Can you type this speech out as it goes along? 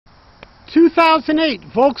2008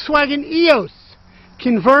 Volkswagen EOS,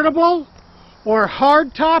 convertible or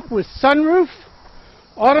hardtop with sunroof,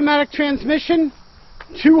 automatic transmission,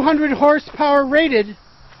 200 horsepower rated,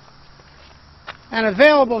 and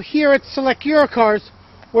available here at Select Eurocars,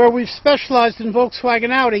 where we've specialized in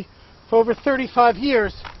Volkswagen Audi for over 35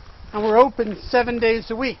 years, and we're open 7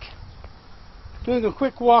 days a week. Doing a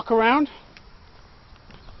quick walk around.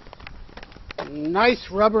 Nice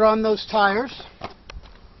rubber on those tires.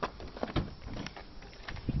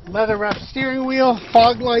 Leather wrapped steering wheel,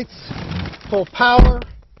 fog lights, full power,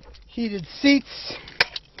 heated seats,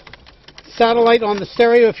 satellite on the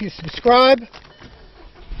stereo if you subscribe.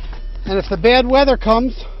 And if the bad weather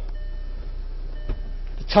comes,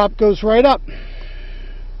 the top goes right up.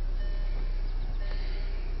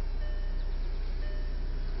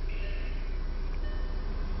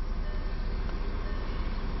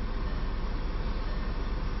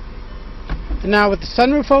 And now with the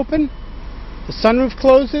sunroof open, the sunroof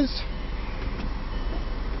closes,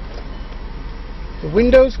 the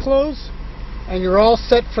windows close, and you're all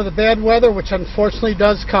set for the bad weather, which unfortunately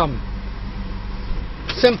does come.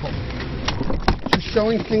 Simple. Just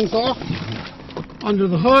showing things off under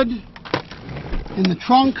the hood, in the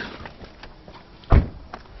trunk.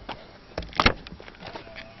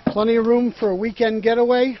 Plenty of room for a weekend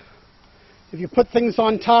getaway. If you put things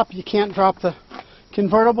on top, you can't drop the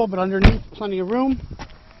convertible, but underneath, plenty of room.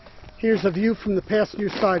 Here's a view from the passenger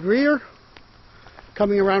side rear.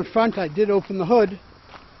 Coming around front, I did open the hood,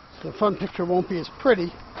 so the front picture won't be as pretty.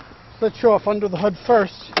 So let's show off under the hood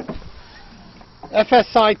first.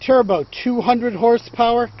 FSI Turbo, 200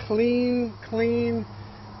 horsepower, clean, clean,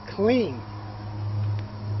 clean.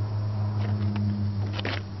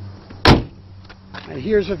 And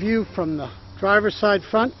here's a view from the driver's side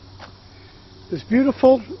front. This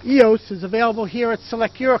beautiful EOS is available here at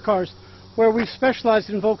Select Eurocars, where we've specialized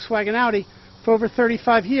in Volkswagen Audi for over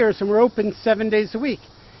 35 years, and we're open 7 days a week.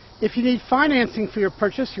 If you need financing for your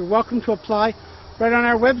purchase, you're welcome to apply right on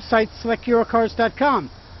our website, selecteurocars.com.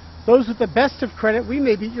 Those with the best of credit, we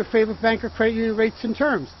may beat your favorite bank or credit union rates and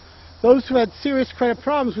terms. Those who had serious credit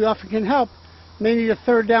problems, we often can help. May need a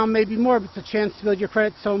third down, maybe more, but it's a chance to build your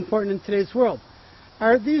credit, so important in today's world.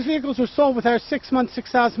 These vehicles are sold with our 6-month,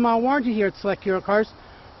 6,000-mile warranty here at Select Eurocars.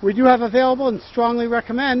 We do have available and strongly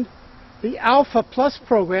recommend the Alpha Plus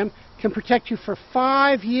program. Can protect you for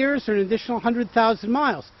 5 years or an additional 100,000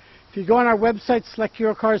 miles. If you go on our website,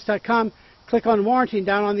 selecteurocars.com, click on warranty, and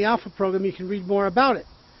down on the Alpha program, you can read more about it.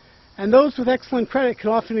 And those with excellent credit can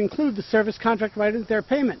often include the service contract right into their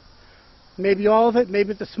payment. Maybe all of it, maybe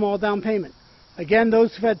with a small down payment. Again,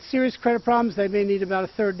 those who've had serious credit problems, they may need about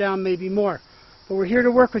a third down, maybe more. But we're here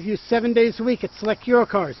to work with you 7 days a week at Select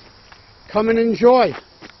Eurocars. Come and enjoy,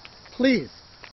 please.